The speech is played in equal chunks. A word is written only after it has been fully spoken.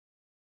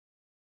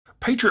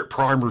Patriot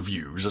Prime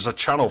Reviews is a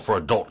channel for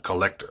adult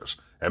collectors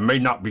and may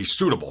not be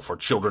suitable for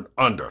children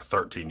under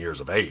 13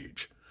 years of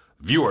age.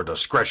 Viewer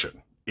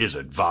discretion is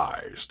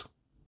advised.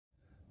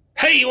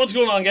 Hey, what's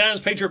going on,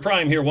 guys? Patriot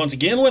Prime here once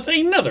again with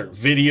another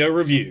video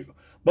review.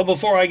 But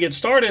before I get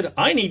started,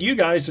 I need you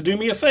guys to do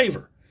me a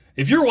favor.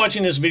 If you're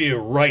watching this video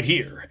right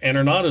here and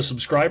are not a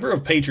subscriber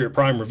of Patriot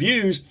Prime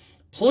Reviews,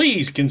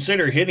 please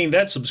consider hitting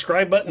that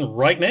subscribe button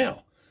right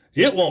now.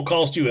 It won't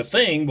cost you a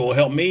thing, but will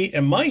help me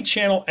and my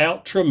channel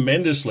out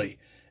tremendously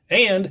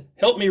and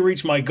help me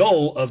reach my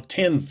goal of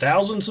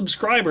 10,000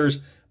 subscribers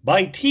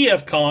by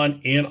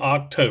TFCon in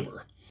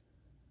October.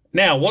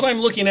 Now, what I'm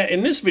looking at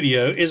in this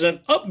video is an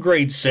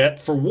upgrade set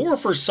for War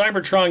for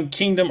Cybertron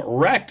Kingdom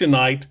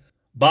Ractonite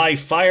by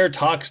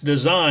Firetox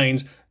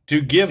Designs to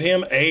give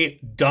him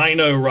a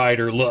Dino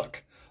Rider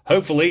look.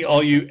 Hopefully,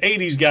 all you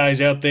 80s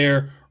guys out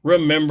there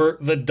remember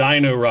the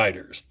Dino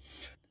Riders.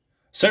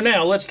 So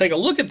now let's take a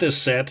look at this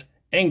set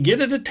and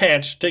get it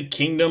attached to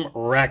Kingdom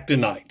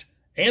Ractonite.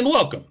 And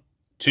welcome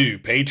to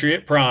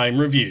Patriot Prime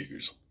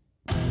Reviews.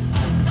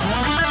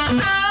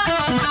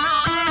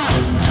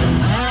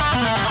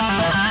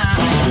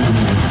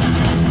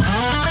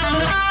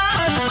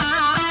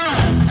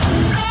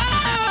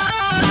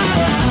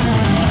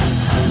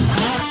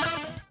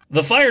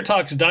 The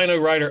Firetox Dino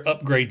Rider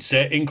Upgrade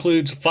set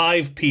includes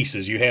 5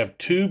 pieces. You have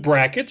 2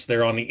 brackets,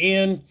 they're on the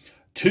end,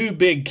 2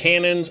 big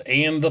cannons,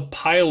 and the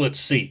pilot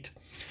seat.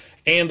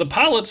 And the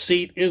pilot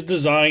seat is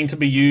designed to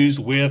be used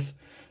with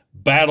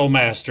Battle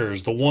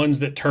Masters, the ones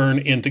that turn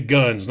into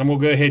guns. And I'm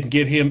going to go ahead and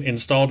get him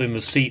installed in the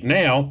seat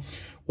now.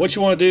 What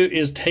you want to do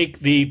is take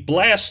the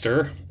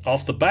blaster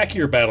off the back of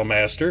your Battle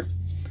Master,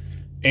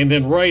 and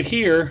then right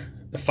here,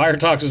 the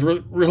Firetox is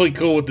really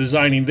cool with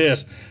designing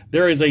this.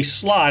 There is a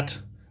slot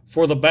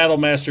for the Battle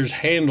Master's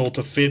handle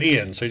to fit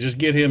in. So just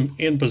get him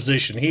in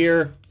position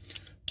here,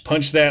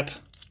 punch that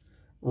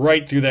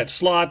right through that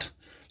slot.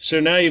 So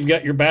now you've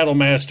got your Battle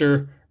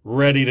Master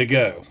ready to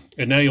go.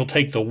 And now you'll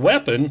take the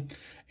weapon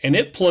and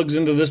it plugs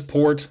into this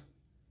port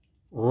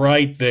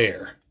right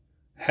there.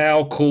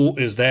 How cool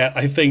is that?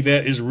 I think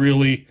that is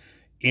really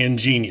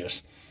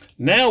ingenious.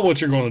 Now what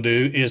you're going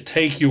to do is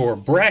take your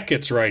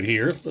brackets right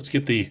here. Let's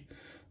get the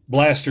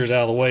blasters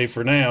out of the way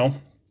for now. And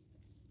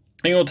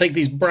you're going to take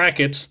these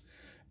brackets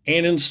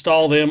and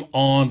install them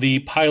on the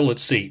pilot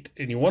seat.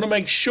 And you want to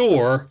make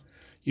sure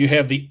you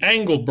have the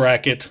angled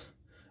bracket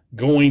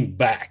going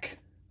back.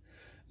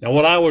 Now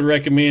what I would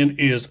recommend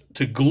is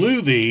to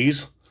glue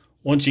these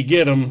once you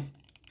get them.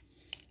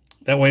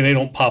 That way they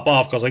don't pop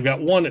off, because I've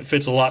got one that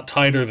fits a lot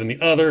tighter than the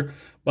other,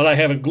 but I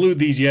haven't glued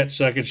these yet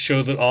so I could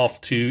show that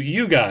off to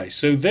you guys.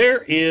 So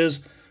there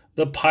is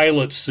the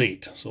pilot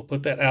seat. So we'll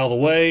put that out of the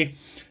way.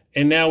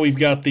 And now we've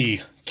got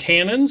the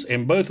cannons,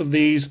 and both of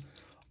these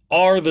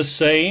are the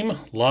same.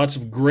 Lots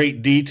of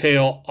great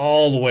detail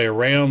all the way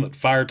around that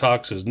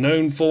Firetox is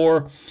known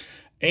for.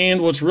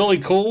 And what's really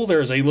cool,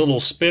 there's a little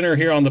spinner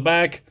here on the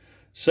back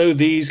so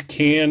these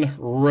can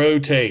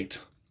rotate.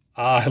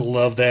 I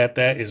love that.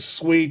 That is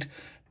sweet.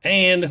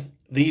 And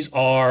these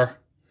are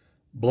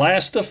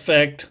blast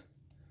effect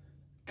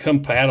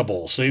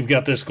compatible. So you've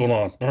got this going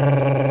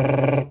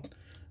on.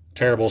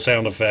 Terrible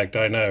sound effect,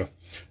 I know.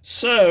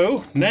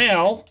 So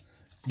now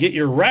get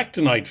your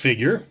Ractonite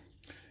figure.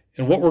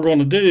 And what we're going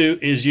to do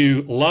is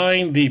you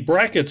line the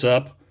brackets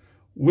up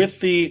with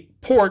the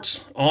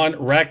ports on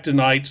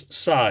Ractonite's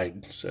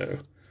side. So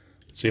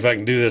let's see if I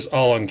can do this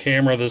all on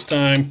camera this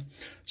time.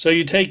 So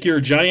you take your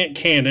giant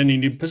cannon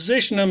and you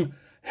position them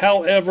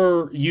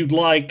however you'd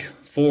like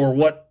for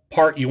what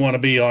part you want to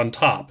be on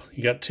top.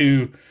 You got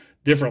 2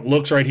 different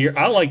looks right here.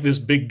 I like this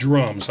big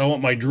drum, so I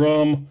want my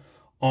drum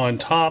on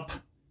top.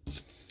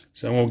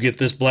 So I'm going to get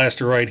this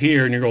blaster right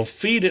here, and you're going to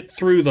feed it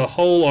through the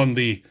hole on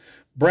the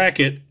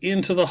bracket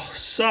into the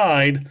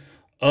side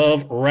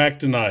of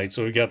Ractonite.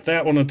 So we got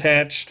that one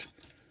attached.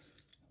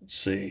 Let's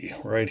see,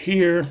 right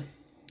here.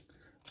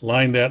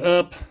 Line that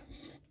up.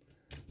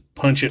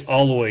 Punch it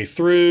all the way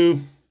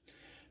through.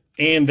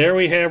 And there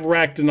we have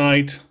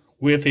Ractonite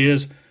with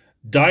his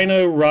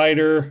Dino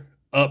Rider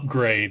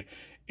Upgrade.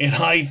 And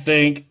I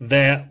think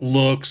that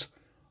looks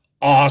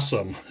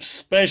awesome,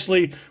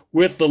 especially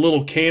with the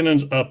little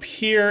cannons up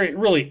here. It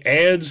really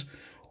adds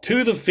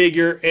to the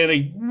figure and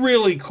a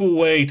really cool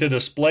way to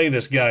display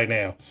this guy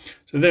now.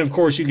 So then, of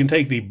course, you can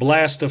take the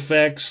blast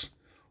effects,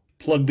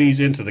 plug these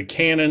into the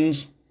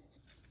cannons.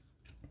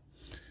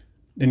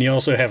 Then you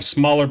also have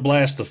smaller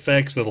blast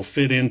effects that'll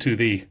fit into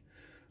the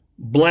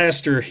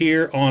blaster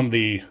here on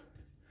the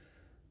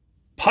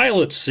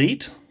pilot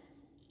seat.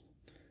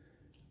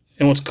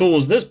 And what's cool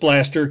is this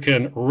blaster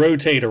can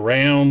rotate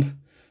around.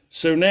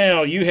 So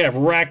now you have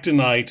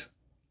Ractonite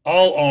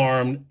all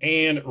armed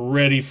and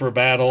ready for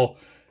battle.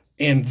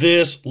 And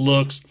this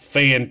looks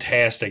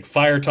fantastic.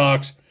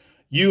 Firetox,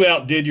 you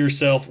outdid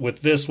yourself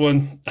with this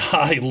one.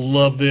 I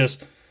love this.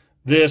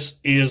 This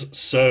is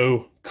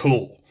so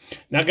cool.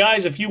 Now,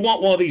 guys, if you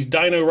want one of these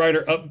Dino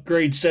Rider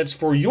upgrade sets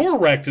for your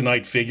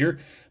Ractonite figure,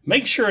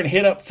 make sure and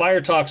hit up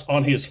Firetox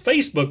on his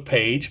Facebook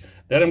page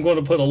that I'm going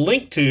to put a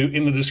link to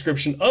in the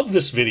description of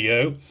this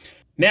video.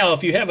 Now,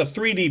 if you have a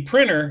 3D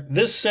printer,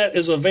 this set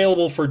is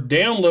available for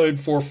download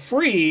for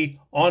free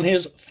on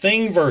his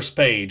Thingiverse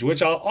page,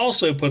 which I'll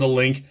also put a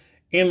link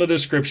in the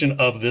description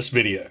of this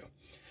video.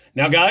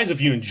 Now guys, if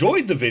you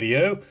enjoyed the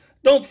video,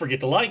 don't forget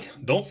to like,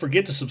 don't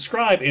forget to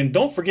subscribe, and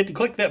don't forget to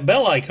click that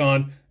bell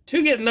icon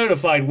to get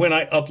notified when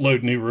I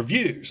upload new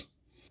reviews.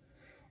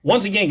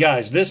 Once again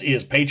guys, this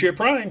is Patriot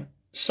Prime,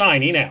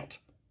 signing out.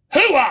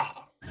 Hooah!